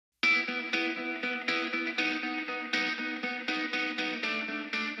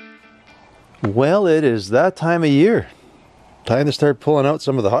Well, it is that time of year. Time to start pulling out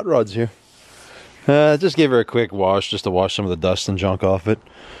some of the hot rods here. Just gave her a quick wash just to wash some of the dust and junk off it.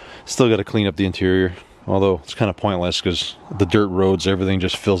 Still got to clean up the interior, although it's kind of pointless because the dirt roads, everything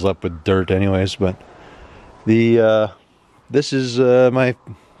just fills up with dirt anyways. But the this is my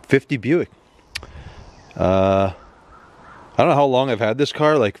 50 Buick. I don't know how long I've had this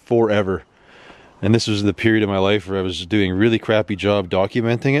car, like forever. And this was the period of my life where I was doing a really crappy job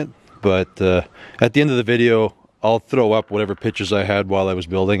documenting it. But at the end of the video, I'll throw up whatever pictures I had while I was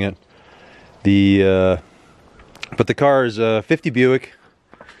building it. But the car is a 50 Buick.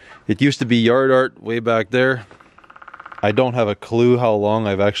 It used to be yard art way back there. I don't have a clue how long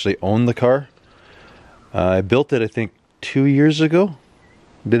I've actually owned the car. I built it, I think, 2 years ago.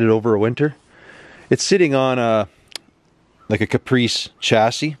 Did it over a winter. It's sitting on like a caprice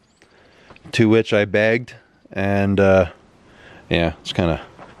chassis, to which I bagged, and yeah, it's kind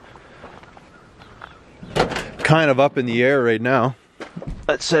of up in the air right now.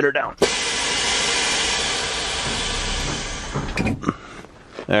 Let's set her down.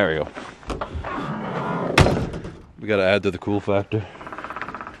 There we go. We gotta add to the cool factor.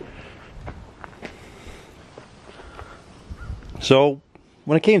 So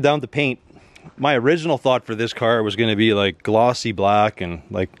when it came down to paint, my original thought for this car was going to be like glossy black and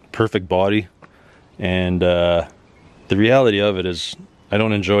like perfect body, and the reality of it is I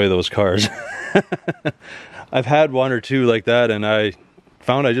don't enjoy those cars. I've had one or two like that, and I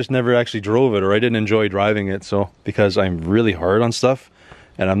found I just never actually drove it, or I didn't enjoy driving it. So because I'm really hard on stuff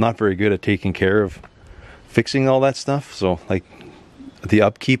and I'm not very good at taking care of fixing all that stuff, so like the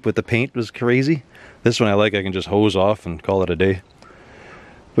upkeep with the paint was crazy. This one I can just hose off and call it a day.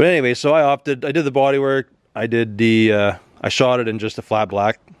 But anyway, so I did the bodywork. I did the, I shot it in just a flat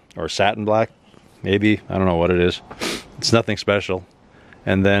black, or satin black, maybe. I don't know what it is. It's nothing special.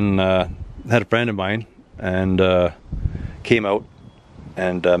 And then had a friend of mine, and came out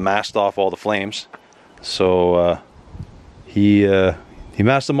and masked off all the flames. So he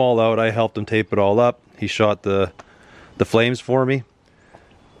masked them all out. I helped him tape it all up. He shot the flames for me,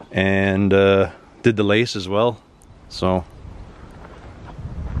 and did the lace as well. So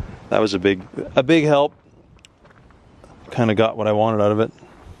that was a big help. Kind of got what I wanted out of it.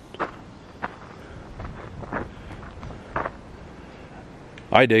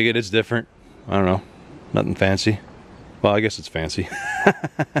 I dig it. It's different. I don't know. Nothing fancy. Well, I guess it's fancy.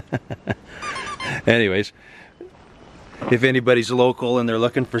 Anyways, if anybody's local and they're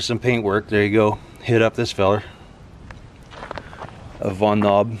looking for some paint work, there you go. Hit up this feller. A Von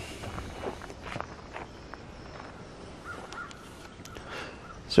Knob.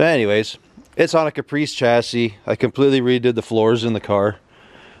 So anyways, it's on a Caprice chassis. I completely redid the floors in the car.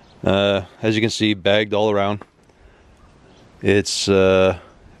 As you can see, bagged all around. It's, well,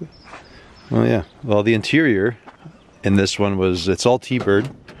 yeah. Well, the interior in this one was, it's all T-Bird.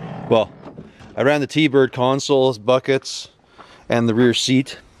 Well, I ran the T-Bird consoles, buckets, and the rear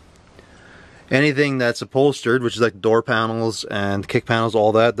seat. Anything that's upholstered, which is like door panels and kick panels,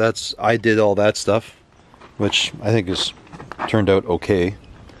 all that, I did all that stuff, which I think has turned out okay.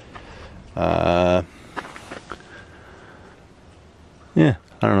 Yeah, I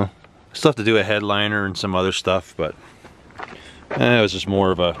don't know. Still have to do a headliner and some other stuff, but it was just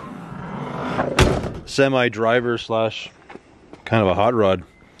more of a semi-driver slash kind of a hot rod.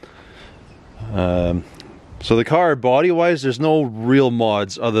 So the car, body-wise, there's no real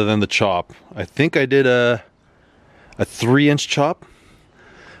mods other than the chop. I think I did a 3-inch chop.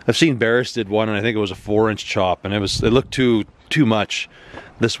 I've seen Barris did one, and I think it was a 4-inch chop, and it looked too much.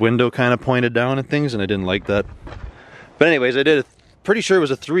 This window kind of pointed down and things, and I didn't like that. But anyways, I did pretty sure it was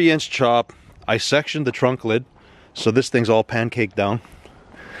a 3-inch chop. I sectioned the trunk lid, so this thing's all pancaked down.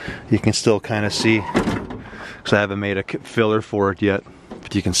 You can still kind of see, because I haven't made a filler for it yet,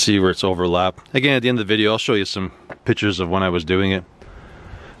 but you can see where it's overlapped. Again, at the end of the video, I'll show you some pictures of when I was doing it.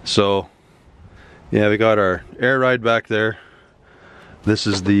 So yeah, we got our air ride back there. This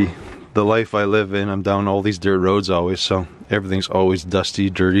is the life I live in. I'm down all these dirt roads always, so everything's always dusty,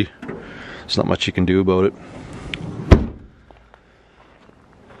 dirty. There's not much you can do about it.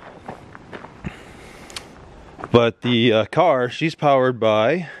 But the car, she's powered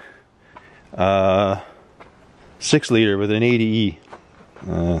by 6-liter with an 80E.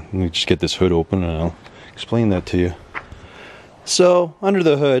 Let me just get this hood open and I'll explain that to you. So under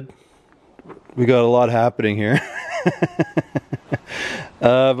the hood, we got a lot happening here.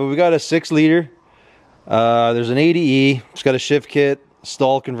 But we got a 6-liter. There's an 80E. It's got a shift kit,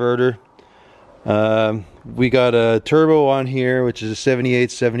 stall converter. We got a turbo on here, which is a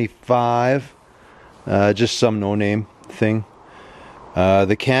 7875. Just some no-name thing.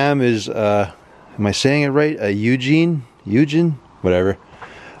 The cam is, am I saying it right? A Elgin, whatever.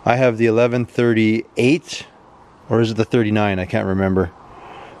 I have the 1138, or is it the 39? I can't remember.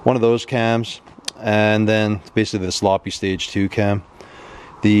 One of those cams, and then basically the sloppy stage 2 cam.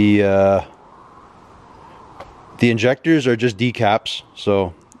 The injectors are just decaps,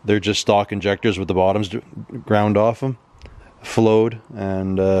 so they're just stock injectors with the bottoms ground off them, flowed,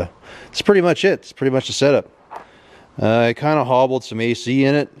 and it's pretty much it. It's pretty much the setup. I kind of hobbled some AC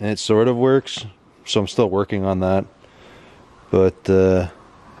in it, and it sort of works, so I'm still working on that. But yeah,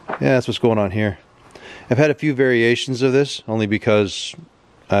 that's what's going on here. I've had a few variations of this, only because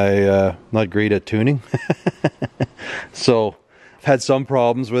I'm not great at tuning. So I've had some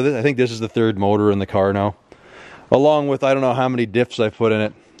problems with it. I think this is the 3rd motor in the car now, along with I don't know how many diffs I've put in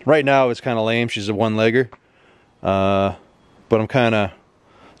it. Right now it's kind of lame. She's a one-legger, but I'm kind of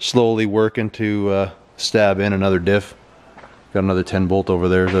slowly working to stab in another diff. Got another 10 bolt over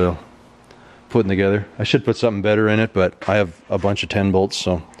there that I'm putting together. I should put something better in it, but I have a bunch of 10 bolts,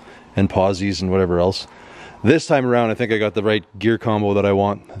 so, and posies and whatever else. This time around I think I got the right gear combo that I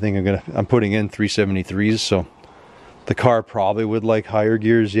want. I think I'm putting in 373s, so the car probably would like higher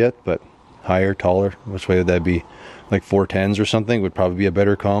gears yet, but higher, taller, which way would that be? Like 410s or something would probably be a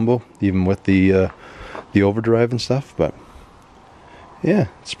better combo, even with the overdrive and stuff. But yeah,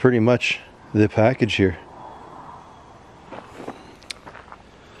 it's pretty much the package here.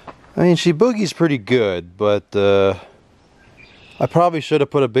 I mean, she boogie's pretty good, but I probably should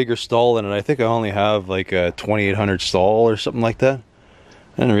have put a bigger stall in it. I think I only have like a 2800 stall or something like that.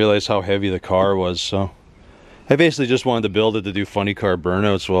 I didn't realize how heavy the car was, so I basically just wanted to build it to do funny car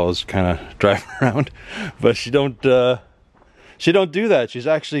burnouts while I was kind of driving around. But she don't do that. She's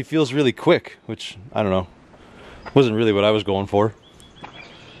actually feels really quick, which I don't know, wasn't really what I was going for.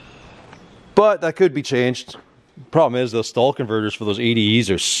 But that could be changed. Problem is, those stall converters for those 80Es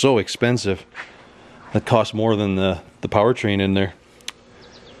are so expensive. That costs more than the powertrain in there.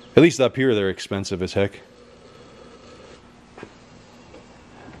 At least up here they're expensive as heck.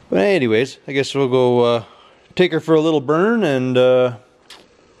 But anyways, I guess we'll go take her for a little burn and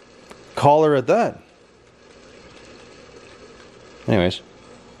call her at that. Anyways,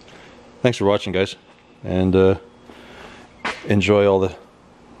 thanks for watching, guys, and enjoy all the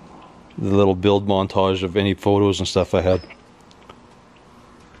little build montage of any photos and stuff I had.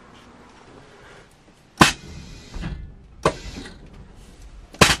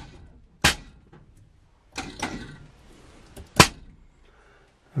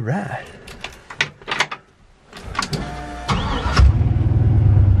 All right.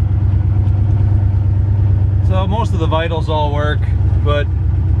 So most of the vitals all work, but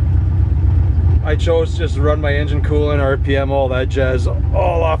I chose just to run my engine coolant, RPM, all that jazz,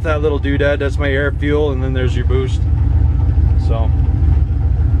 all off that little doodad. That's my air fuel, and then there's your boost. So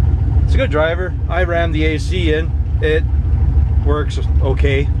it's a good driver. I rammed the AC in. It works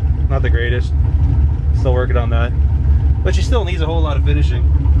okay, not the greatest. Still working on that, but she still needs a whole lot of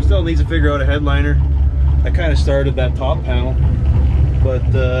finishing. Still needs to figure out a headliner. I kind of started that top panel, but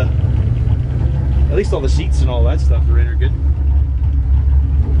at least all the seats and all that stuff are in are good.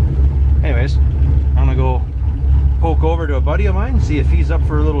 Anyways, I'm gonna go poke over to a buddy of mine, see if he's up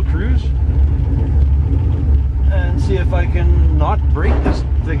for a little cruise, and see if I can not break this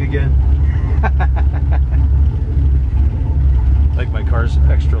thing again. Like my car's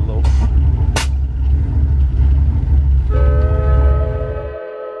extra low.